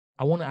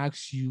I want to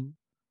ask you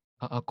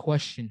a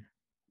question.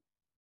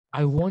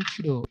 I want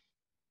you to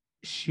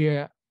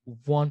share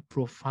one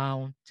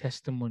profound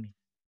testimony,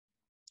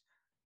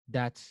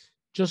 that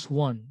just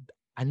one.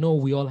 I know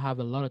we all have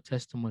a lot of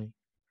testimony,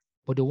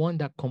 but the one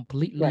that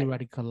completely Right.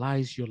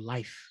 radicalized your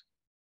life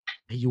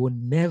that you will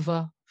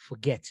never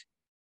forget,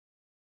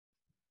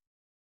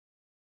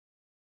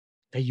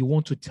 that you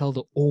want to tell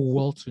the whole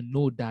world to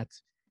know that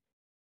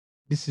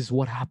this is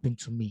what happened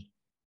to me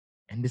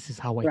and this is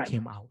how I Right.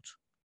 came out.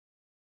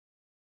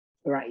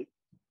 Right.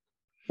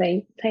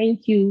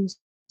 Thank you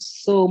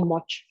so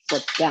much for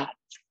that.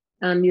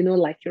 And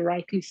like you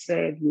rightly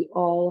said, we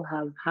all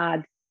have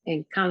had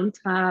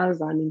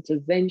encounters and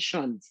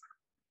interventions.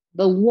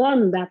 The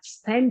one that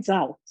stands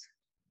out,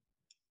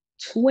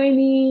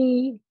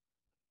 20,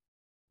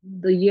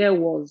 the year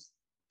was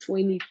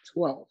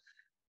 2012,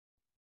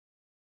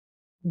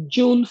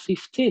 June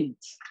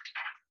 15th.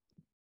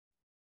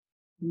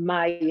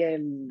 My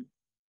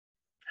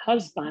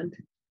husband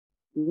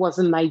was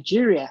in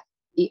Nigeria.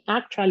 He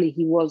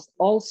was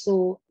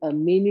also a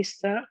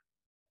minister,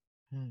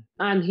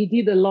 and he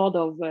did a lot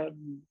of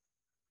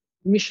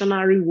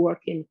missionary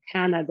work in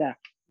Canada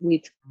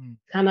with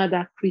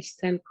Canada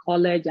Christian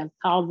College and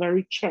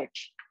Calvary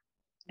Church.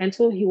 And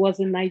so he was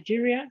in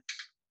Nigeria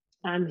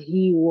and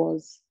he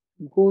was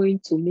going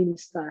to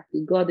minister.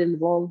 He got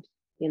involved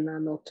in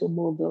an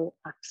automobile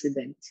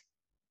accident.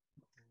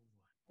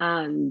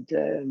 And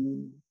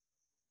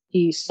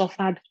he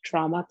suffered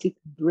traumatic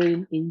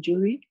brain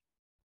injury.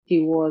 He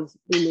was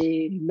in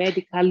a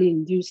medically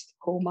induced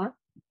coma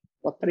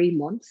for 3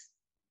 months.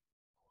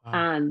 Wow.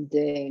 And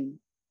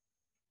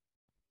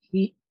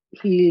he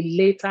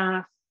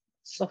later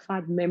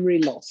suffered memory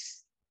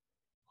loss.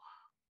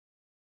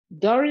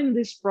 During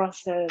this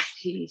process,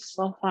 he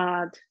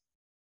suffered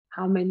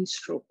how many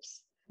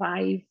strokes?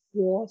 5,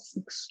 4,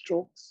 6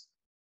 strokes.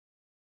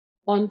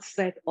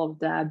 Onset of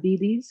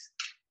diabetes.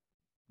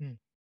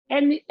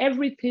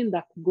 Everything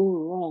that could go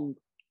wrong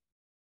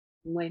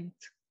went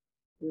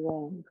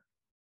wrong.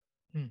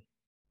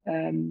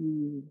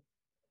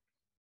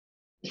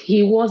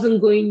 He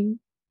wasn't going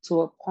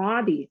to a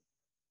party.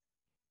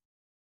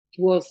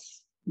 He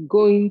was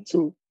going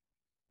to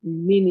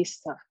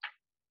minister.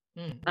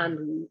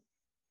 And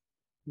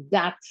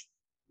that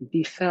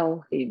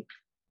befell him.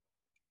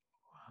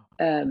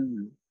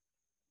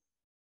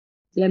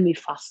 Let me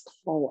fast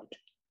forward.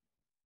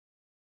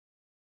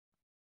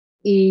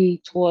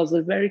 It was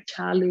a very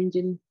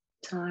challenging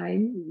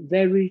time,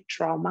 very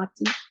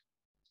traumatic.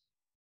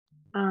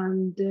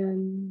 And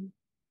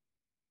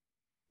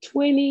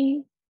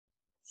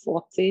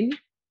 2014,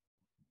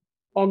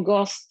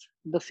 August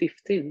the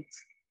 15th,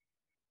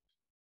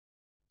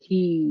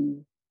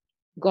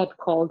 God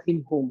called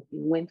him home. He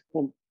went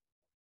home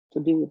to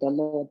be with the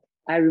Lord.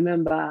 I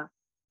remember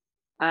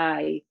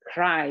I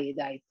cried,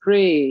 I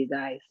prayed,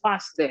 I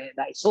fasted,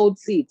 I sowed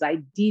seeds, I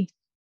did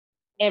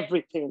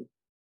everything.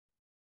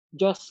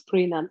 Just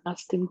praying and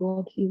asking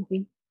God, heal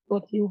him,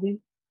 God heal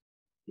him.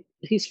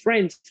 His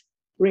friends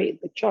prayed,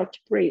 the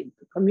church prayed,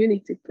 the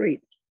community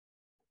prayed.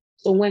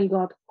 So when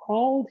God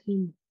called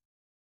him,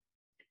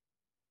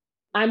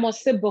 I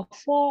must say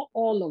before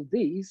all of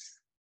this,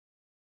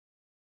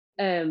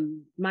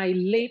 my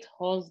late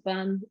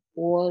husband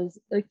was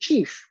a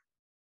chief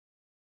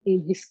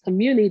in his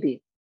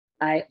community.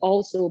 I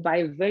also,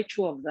 by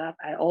virtue of that,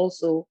 I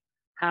also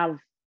have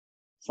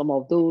some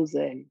of those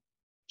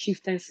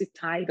chieftaincy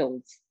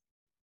titles.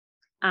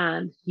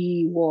 And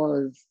he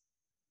was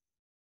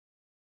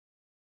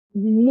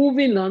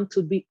moving on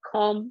to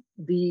become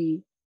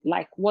the,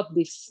 like what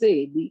they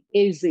say, the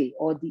Eze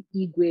or the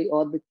Igwe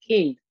or the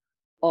king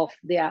of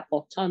their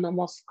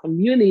autonomous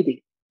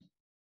community.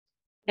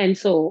 And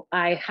so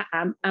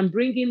I'm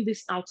bringing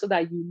this out so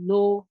that you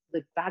know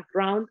the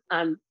background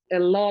and a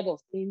lot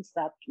of things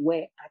that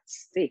were at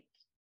stake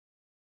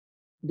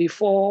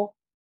before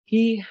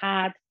he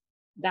had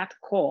that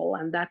call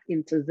and that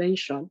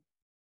intervention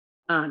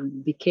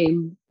and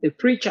became a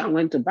preacher,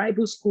 went to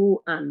Bible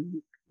school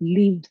and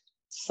lived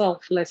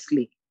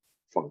selflessly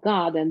for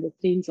God and the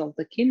things of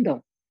the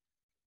kingdom.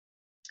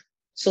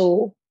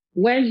 So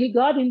when he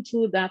got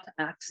into that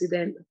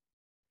accident,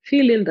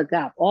 fill in the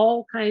gap,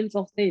 all kinds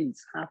of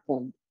things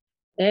happened.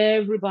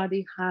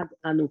 Everybody had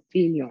an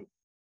opinion.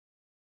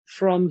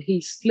 From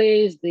his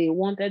place, they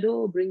wanted,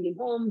 bring him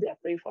home, they're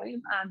praying for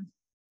him. And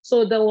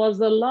so there was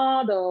a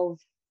lot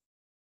of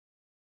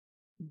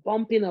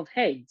bumping of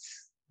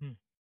heads.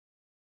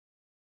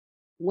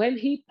 When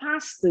he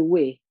passed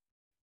away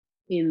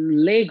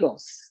in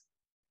Lagos,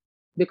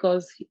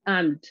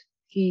 and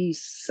he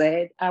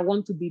said, I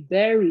want to be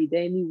buried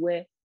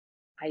anywhere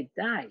I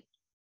die.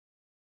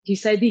 He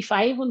said, if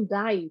I even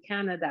die in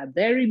Canada,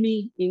 bury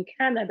me in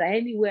Canada,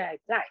 anywhere I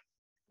die.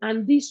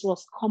 And this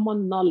was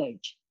common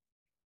knowledge.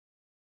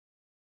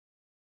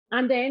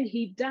 And then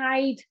he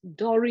died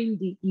during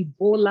the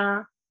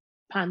Ebola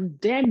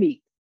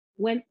pandemic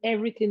when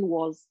everything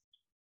was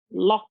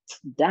locked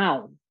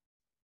down.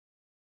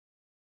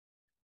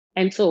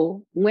 And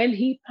so when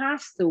he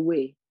passed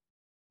away,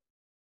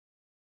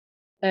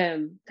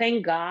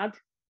 thank God,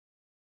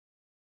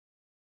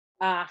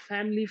 our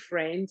family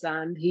friends,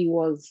 and he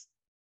was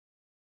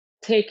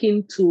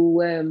taken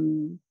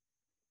to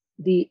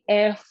the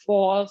Air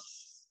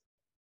Force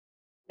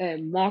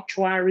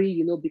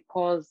mortuary,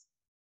 because,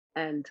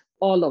 and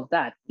all of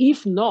that.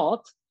 If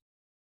not,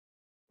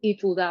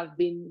 it would have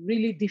been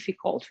really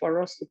difficult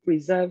for us to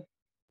preserve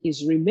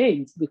his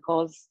remains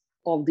because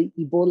of the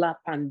Ebola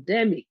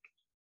pandemic.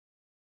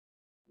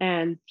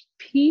 And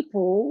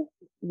people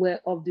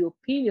were of the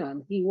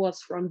opinion he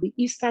was from the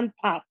eastern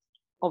part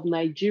of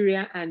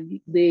Nigeria,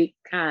 and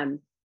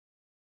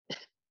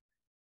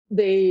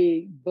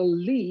they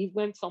believe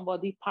when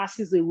somebody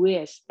passes away,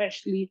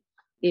 especially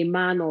a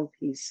man of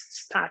his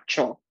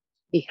stature,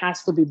 he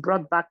has to be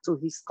brought back to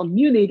his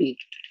community.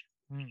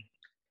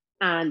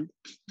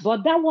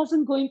 But that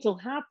wasn't going to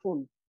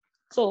happen.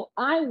 So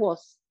I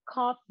was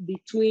caught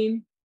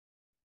between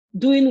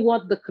doing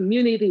what the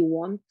community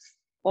wants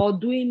or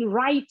doing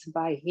right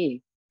by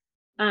him.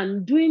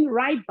 And doing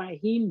right by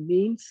him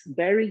means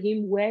bury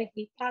him where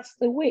he passed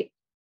away.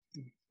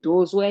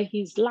 Those were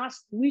his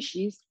last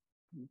wishes.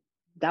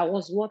 That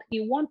was what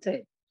he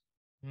wanted.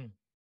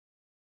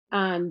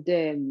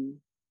 And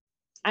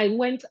I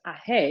went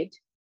ahead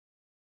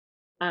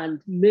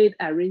and made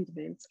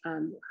arrangements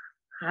and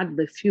had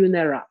the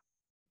funeral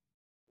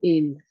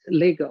in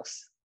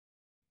Lagos.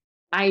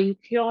 I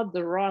incurred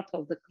the wrath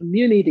of the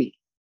community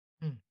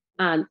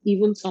and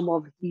even some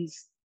of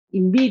his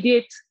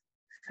immediate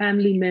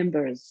family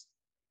members.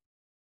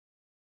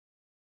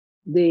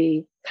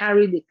 They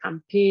carried the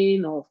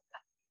campaign of,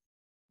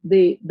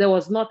 there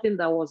was nothing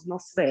that was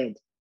not said.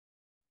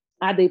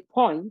 At a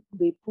point,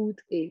 they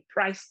put a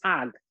price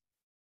tag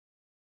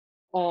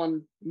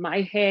on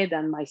my head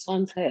and my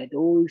son's head.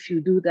 Oh, if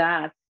you do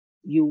that,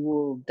 you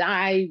will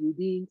die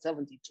within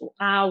 72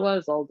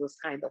 hours, all those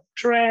kind of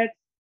threats.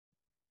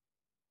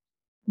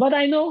 But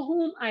I know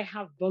whom I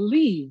have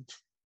believed.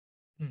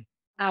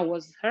 I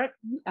was hurt,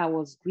 I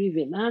was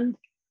grieving. And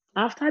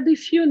after the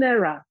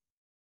funeral,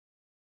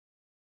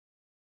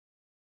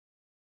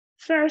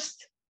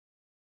 first,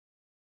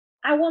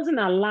 I wasn't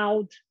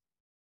allowed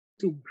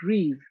to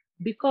grieve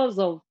because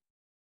of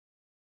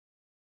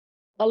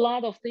a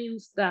lot of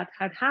things that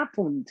had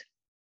happened.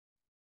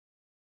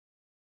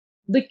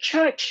 The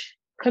church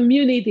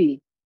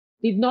community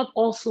did not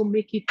also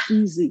make it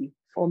easy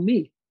for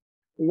me.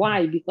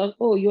 Why? Because,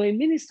 oh, you're a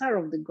minister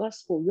of the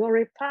gospel, you're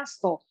a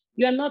pastor,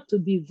 you're not to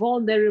be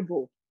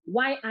vulnerable.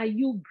 Why are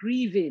you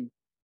grieving?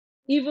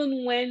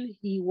 Even when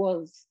he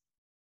was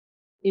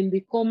in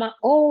the coma,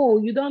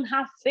 oh, you don't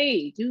have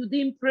faith, you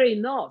didn't pray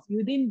enough,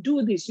 you didn't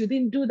do this, you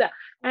didn't do that.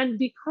 And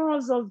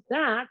because of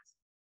that,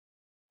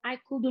 I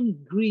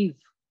couldn't grieve.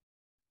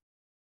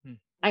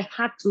 I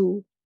had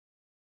to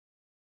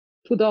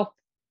put up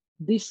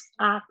this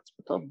act,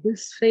 put up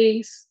this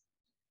face.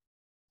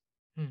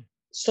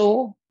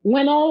 So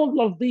when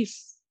all of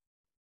this,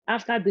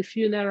 after the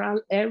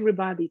funeral,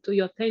 everybody, to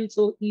your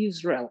Tento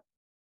Israel,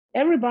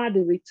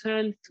 everybody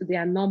returned to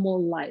their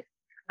normal life.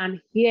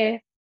 And here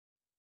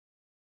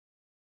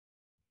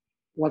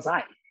was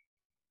I.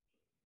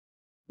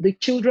 My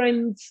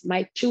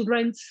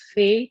children's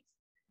faith,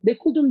 they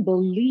couldn't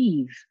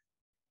believe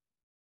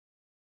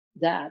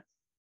that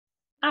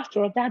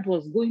after that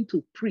was going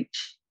to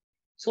preach.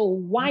 So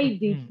why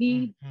did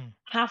he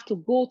have to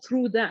go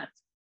through that?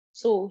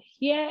 So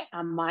here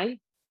am I,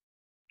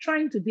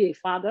 trying to be a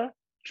father,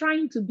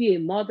 trying to be a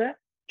mother,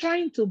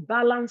 trying to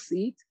balance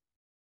it.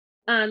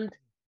 And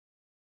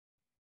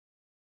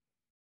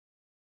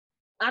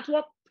at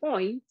what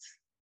point,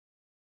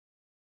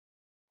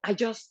 I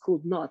just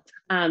could not.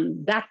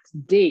 And that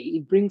day,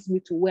 it brings me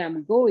to where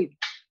I'm going.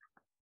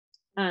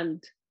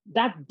 And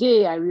that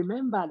day, I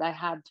remembered I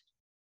had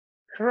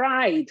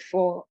cried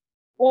for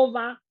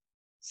over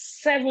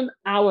 7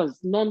 hours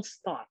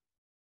nonstop.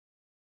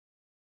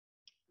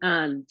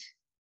 And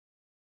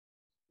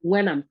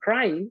when I'm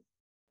crying,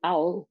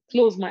 I'll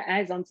close my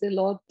eyes and say,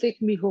 Lord,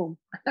 take me home.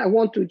 I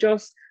want to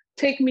just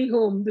take me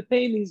home. The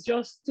pain is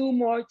just too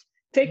much.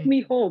 Take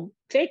me home.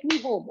 Take me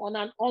home on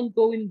an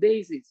ongoing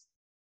basis.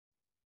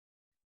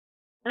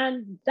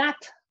 And that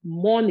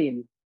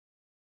morning,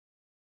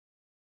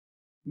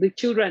 the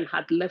children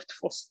had left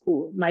for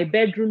school. My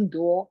bedroom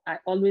door, I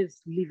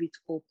always leave it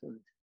open.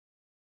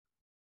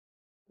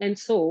 And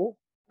so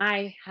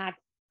I had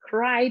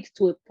cried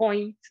to a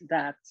point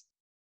that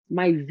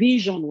my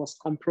vision was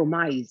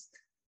compromised.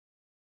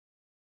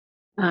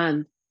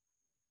 And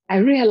I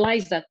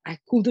realized that I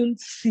couldn't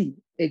see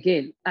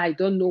again. I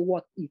don't know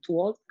what it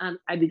was. And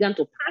I began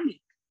to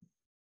panic.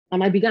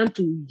 And I began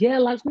to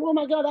yell, like, oh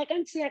my God, I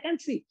can't see, I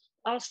can't see.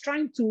 I was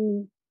trying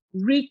to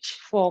reach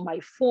for my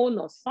phone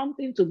or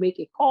something to make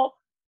a call.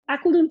 I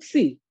couldn't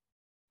see.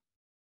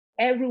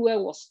 Everywhere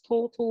was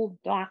total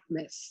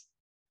darkness.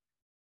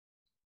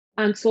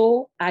 And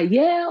so I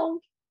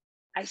yelled,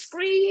 I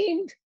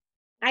screamed,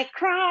 I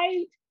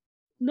cried.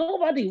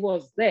 Nobody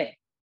was there.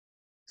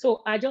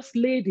 So I just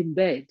laid in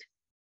bed,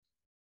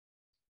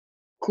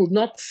 could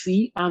not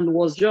see, and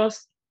was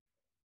just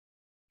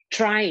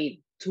trying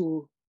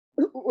to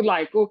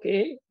like,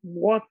 okay,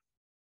 what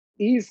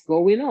is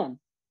going on?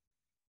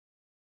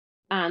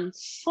 And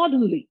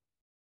suddenly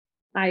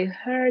I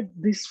heard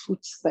these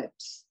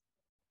footsteps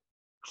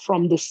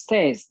from the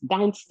stairs,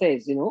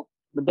 downstairs,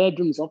 the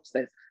bedrooms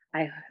upstairs.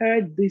 I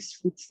heard this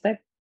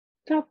footstep,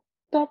 tap,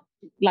 tap,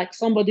 like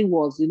somebody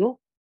was,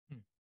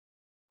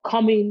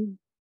 coming,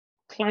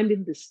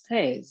 climbing the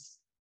stairs.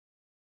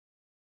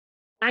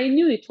 I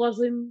knew it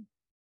wasn't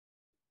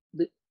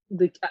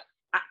the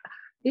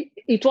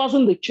it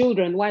wasn't the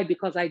children. Why?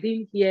 Because I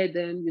didn't hear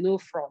them,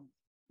 from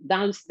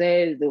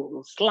downstairs. They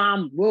will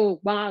slam, whoa,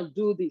 bang,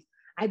 do this.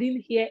 I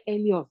didn't hear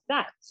any of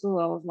that. So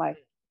I was like,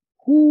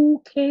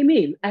 who came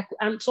in?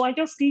 And so I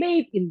just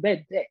laid in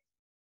bed there.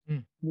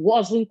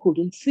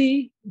 Couldn't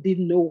see,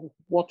 didn't know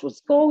what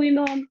was going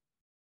on.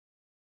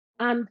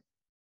 And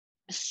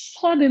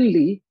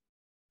suddenly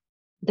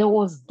there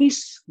was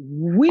this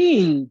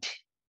wind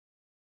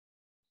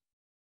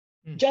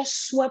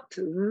just swept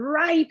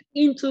right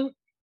into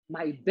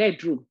my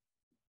bedroom.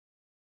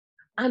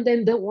 And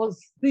then there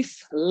was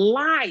this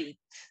light.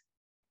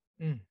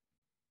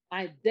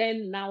 I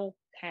then now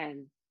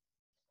can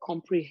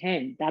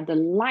comprehend that the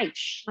light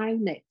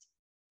shineth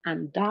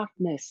and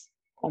darkness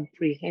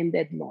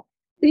comprehended not.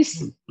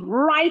 This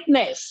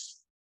brightness.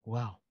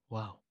 Wow.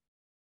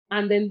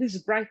 And then this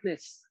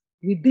brightness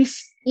with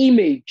this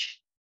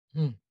image.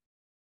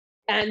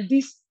 And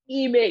this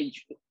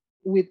image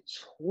with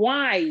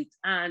white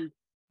and,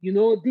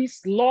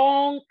 this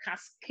long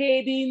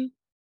cascading,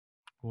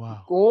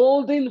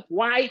 golden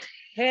white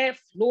hair,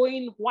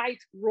 flowing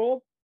white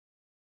robe.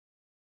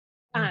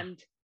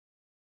 And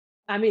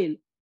I mean,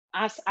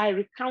 as I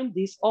recount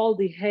this, all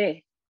the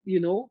hair,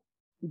 the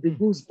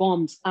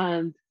goosebumps,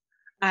 and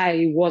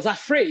I was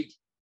afraid.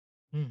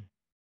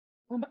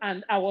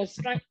 And I was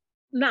trying.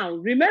 Now,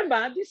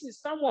 remember, this is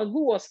someone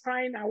who was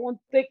crying, I want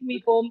to take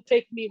me home,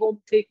 take me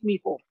home, take me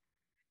home.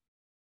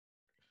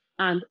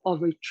 And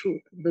of a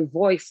truth, the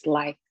voice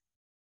like,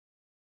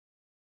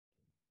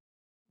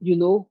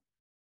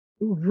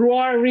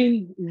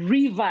 roaring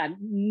river,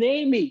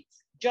 name it,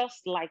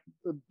 just like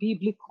the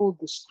biblical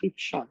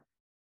description.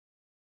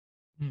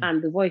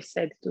 And the voice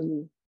said to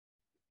me,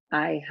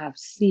 I have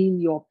seen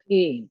your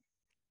pain.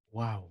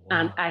 Wow.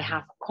 And I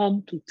have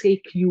come to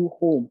take you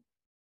home.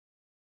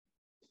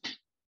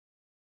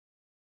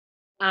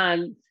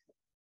 And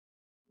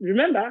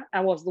remember, I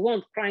was the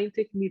one crying,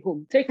 take me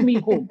home, take me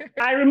home.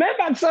 I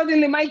remembered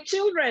suddenly my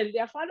children,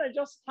 their father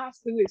just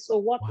passed away. So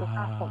what will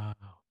happen?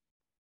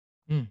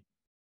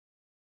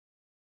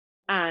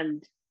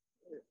 And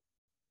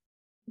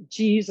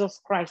Jesus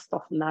Christ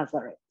of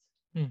Nazareth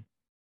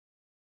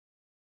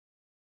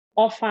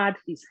offered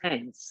his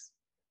hands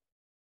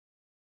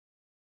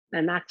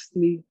and asked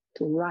me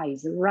to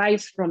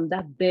rise from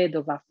that bed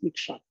of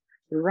affliction,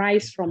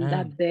 rise from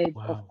that bed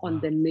of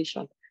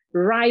condemnation,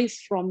 rise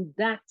from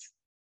that,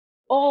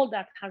 all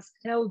that has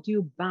held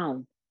you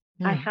bound.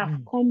 I have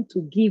come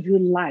to give you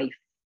life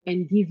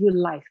and give you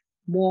life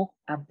more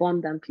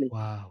abundantly.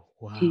 Wow.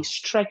 He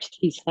stretched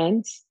his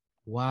hands.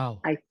 Wow.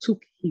 I took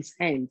his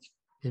hands.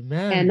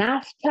 Amen. And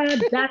after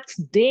that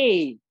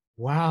day,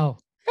 wow.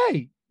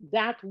 Hey,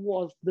 that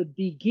was the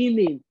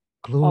beginning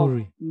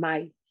glory of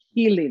my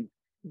healing.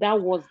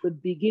 That was the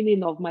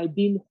beginning of my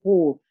being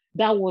whole.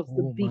 That was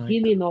the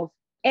beginning of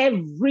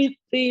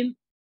everything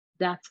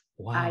that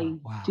I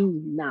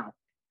do now.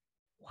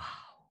 Wow.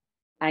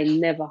 I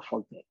never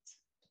forget.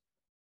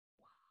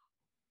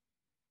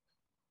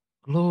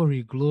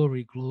 Glory,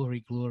 glory,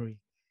 glory, glory.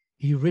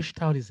 He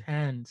reached out his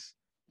hands.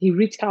 He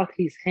reached out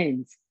his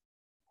hands.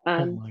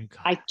 And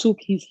I took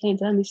his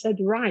hands and he said,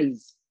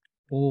 rise.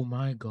 Oh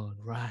my God,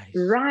 rise.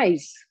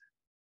 Rise.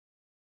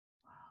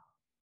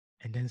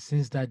 And then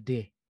since that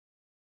day,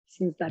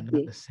 you're not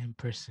the same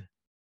person.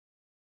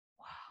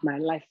 Wow. My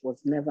life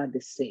was never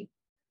the same.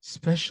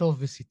 Special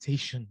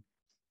visitation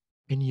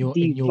in your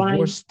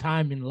worst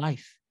time in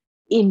life.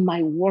 In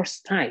my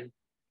worst time,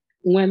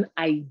 when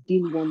I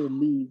didn't want to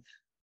leave.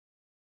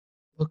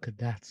 Look at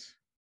that.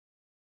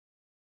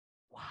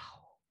 Wow.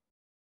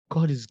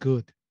 God is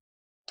good.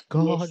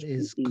 God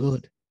is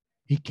good.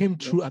 He came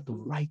through at the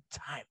right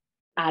time.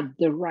 At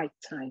the right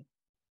time.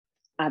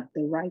 At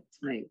the right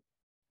time.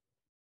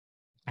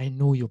 I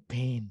know your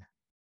pain.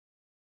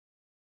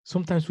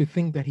 Sometimes we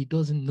think that he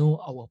doesn't know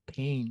our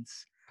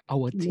pains,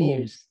 our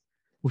tears.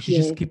 We should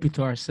just keep it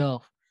to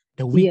ourselves.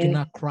 That we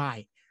cannot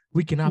cry.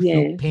 We cannot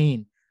feel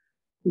pain.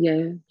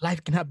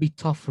 Life cannot be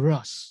tough for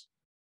us.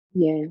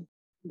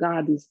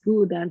 God is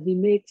good and he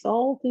makes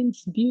all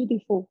things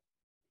beautiful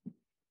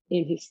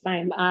in his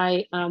time.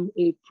 I am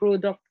a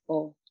product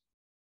of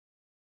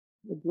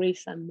the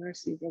grace and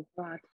mercies of God.